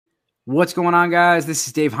What's going on, guys? This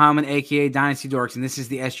is Dave Hyman, a.k.a. Dynasty Dorks, and this is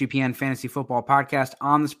the SGPN Fantasy Football Podcast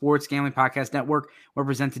on the Sports Gambling Podcast Network. We're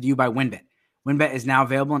presented to you by WynnBET. WynnBET is now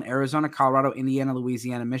available in Arizona, Colorado, Indiana,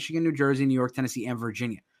 Louisiana, Michigan, New Jersey, New York, Tennessee, and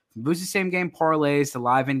Virginia. From boosted same-game parlays to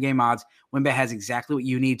live in-game odds, WynnBET has exactly what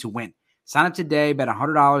you need to win. Sign up today, bet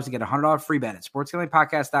 $100 to get a $100 free bet at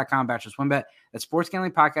sportsgamblingpodcast.com/WynnBET. That's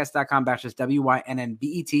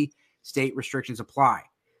sportsgamblingpodcast.com/WYNNBET. State restrictions apply.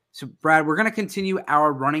 So, Brad, we're going to continue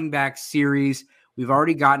our running back series. We've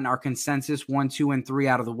already gotten our consensus 1, 2, and 3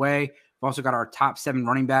 out of the way. We've also got our top 7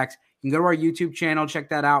 running backs. You can go to our YouTube channel, check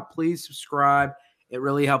that out. Please subscribe. It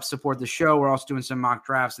really helps support the show. We're also doing some mock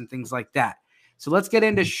drafts and things like that. So let's get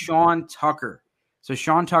into Sean Tucker. So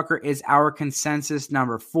Sean Tucker is our consensus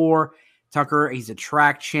number 4. Tucker, he's a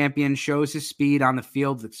track champion, shows his speed on the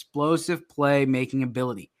field with explosive play-making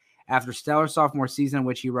ability. After stellar sophomore season in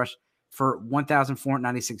which he rushed for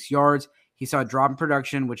 1,496 yards, he saw a drop in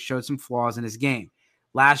production, which showed some flaws in his game.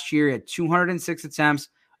 Last year, he had 206 attempts,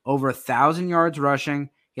 over 1,000 yards rushing.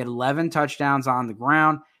 He had 11 touchdowns on the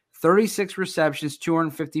ground, 36 receptions,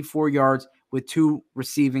 254 yards with 2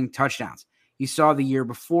 receiving touchdowns. You saw the year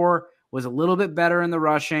before was a little bit better in the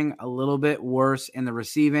rushing, a little bit worse in the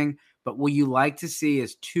receiving. But what you like to see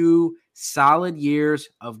is 2 solid years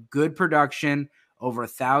of good production, over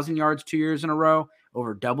 1,000 yards 2 years in a row,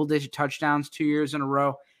 over double-digit touchdowns 2 years in a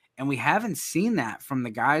row. And we haven't seen that from the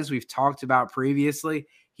guys we've talked about previously.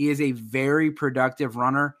 He is a very productive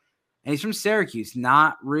runner, and he's from Syracuse,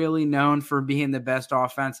 not really known for being the best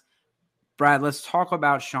offense. Brad, let's talk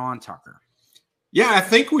about Sean Tucker. Yeah, I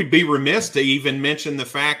think we'd be remiss to even mention the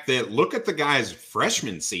fact that look at the guy's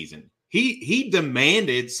freshman season. He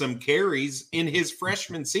demanded some carries in his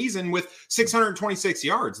freshman season with 626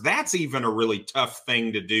 yards. That's even a really tough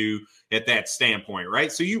thing to do at that standpoint,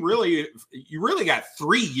 right? So you really got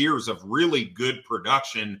 3 years of really good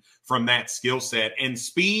production from that skill set, and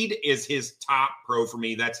speed is his top pro for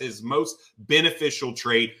me. That's his most beneficial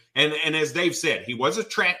trait. And as Dave said, he was a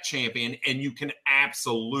track champion, and you can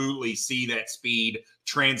absolutely see that speed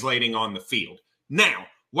translating on the field. Now,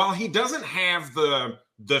 while he doesn't have the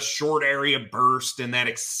short area burst and that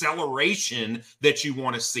acceleration that you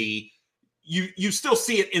want to see, you still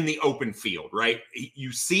see it in the open field, right?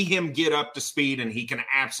 You see him get up to speed, and he can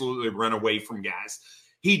absolutely run away from guys.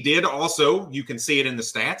 He did also, you can see it in the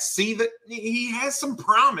stats, see that he has some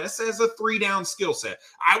promise as a 3-down skill set.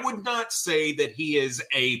 I would not say that he is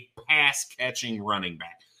a pass-catching running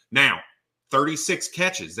back. Now, 36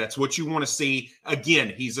 catches. That's what you want to see.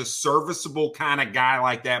 Again, he's a serviceable kind of guy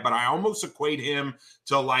like that, but I almost equate him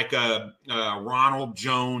to like a Ronald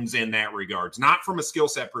Jones in that regards. Not from a skill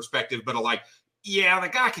set perspective, but the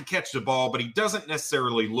guy can catch the ball, but he doesn't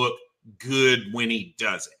necessarily look good when he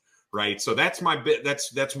does it, right? So that's my bit.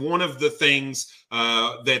 That's one of the things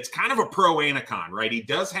that's kind of a pro and a con, right? He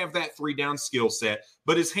does have that 3-down skill set,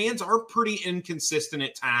 but his hands are pretty inconsistent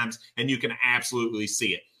at times, and you can absolutely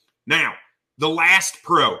see it. Now, the last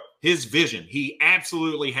pro, his vision. He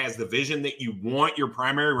absolutely has the vision that you want your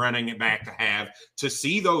primary running back to have, to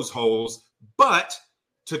see those holes. But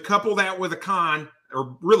to couple that with a con,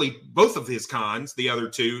 or really both of his cons, the other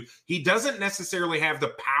two, he doesn't necessarily have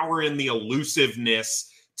the power and the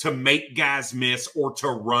elusiveness to make guys miss or to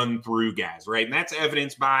run through guys, right? And that's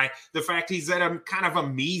evidenced by the fact he's at a kind of a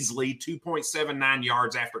measly 2.79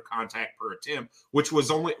 yards after contact per attempt, which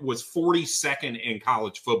was 42nd in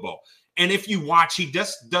college football. And if you watch, he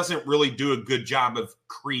just doesn't really do a good job of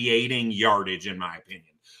creating yardage, in my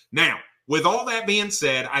opinion. Now, with all that being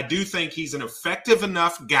said, I do think he's an effective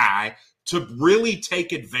enough guy to really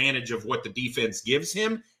take advantage of what the defense gives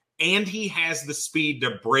him, and he has the speed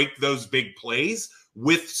to break those big plays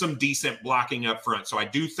with some decent blocking up front. So I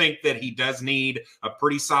do think that he does need a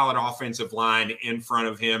pretty solid offensive line in front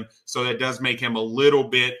of him, so that does make him a little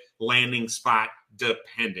bit landing spot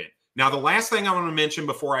dependent. Now, the last thing I want to mention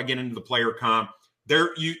before I get into the player comp,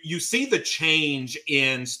 there you see the change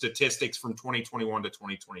in statistics from 2021 to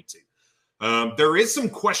 2022. There is some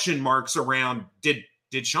question marks around, did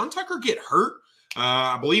Sean Tucker get hurt?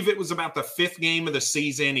 I believe it was about the 5th game of the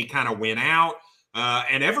season. He kind of went out.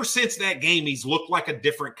 And ever since that game, he's looked like a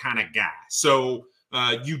different kind of guy. So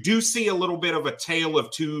you do see a little bit of a tale of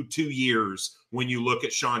two years when you look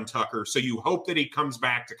at Sean Tucker. So you hope that he comes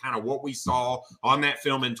back to kind of what we saw on that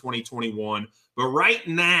film in 2021. But right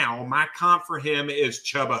now, my comp for him is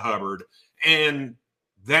Chuba Hubbard. And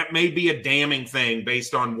that may be a damning thing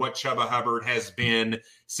based on what Chuba Hubbard has been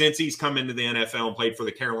since he's come into the NFL and played for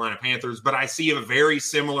the Carolina Panthers. But I see a very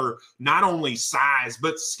similar, not only size,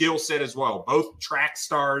 but skill set as well. Both track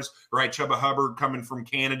stars, right? Chuba Hubbard coming from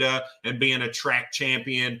Canada and being a track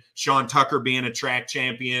champion. Sean Tucker being a track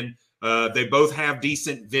champion. They both have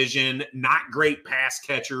decent vision, not great pass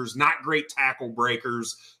catchers, not great tackle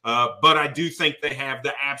breakers, but I do think they have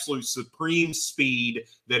the absolute supreme speed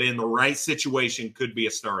that in the right situation could be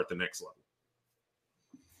a star at the next level.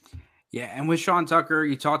 Yeah, and with Sean Tucker,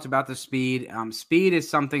 you talked about the speed. Speed is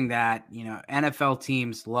something that, NFL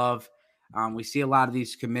teams love. We see a lot of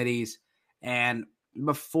these committees, and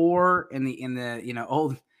before in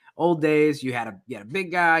the old days, you had a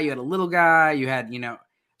big guy, you had a little guy, you had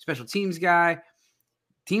special teams guy.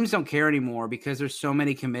 Teams don't care anymore because there's so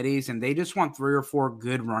many committees, and they just want 3 or 4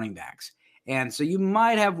 good running backs. And so you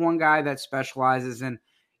might have one guy that specializes in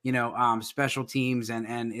special teams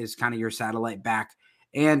and is kind of your satellite back,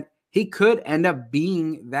 and he could end up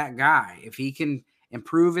being that guy if he can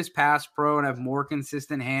improve his pass pro and have more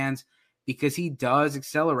consistent hands, because he does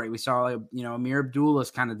accelerate. We saw, Amir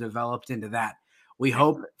Abdullah's kind of developed into that. We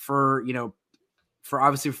hope for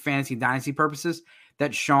obviously for fantasy dynasty purposes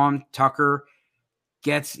that Sean Tucker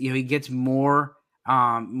gets more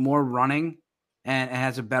running and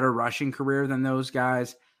has a better rushing career than those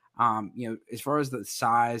guys. As far as the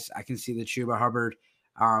size, I can see the Chuba Hubbard.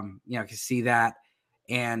 I can see that.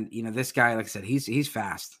 And, this guy, like I said, he's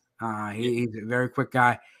fast. He's a very quick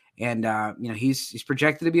guy. And, he's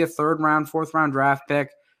projected to be a 3rd round, 4th round draft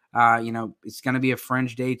pick. It's going to be a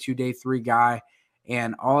fringe day 2, day 3 guy.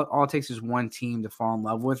 And all it takes is one team to fall in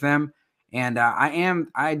love with him. And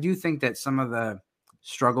I do think that some of the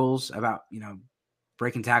struggles about,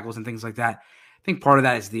 breaking tackles and things like that, I think part of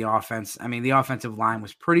that is the offense. I mean, the offensive line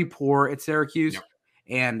was pretty poor at Syracuse. Yep.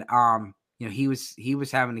 And, he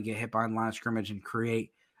was having to get hit behind the line of scrimmage and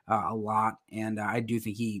create a lot. And I do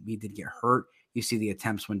think he did get hurt. You see the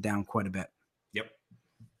attempts went down quite a bit. Yep.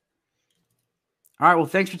 All right. Well,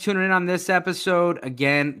 thanks for tuning in on this episode.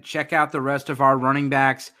 Again, check out the rest of our running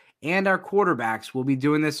backs and our quarterbacks. We'll be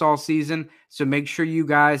doing this all season. So make sure you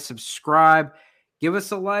guys subscribe, give us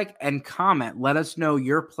a like, and comment. Let us know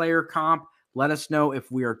your player comp. Let us know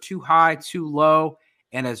if we are too high, too low.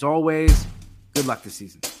 And as always, good luck this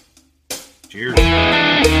season. Cheers.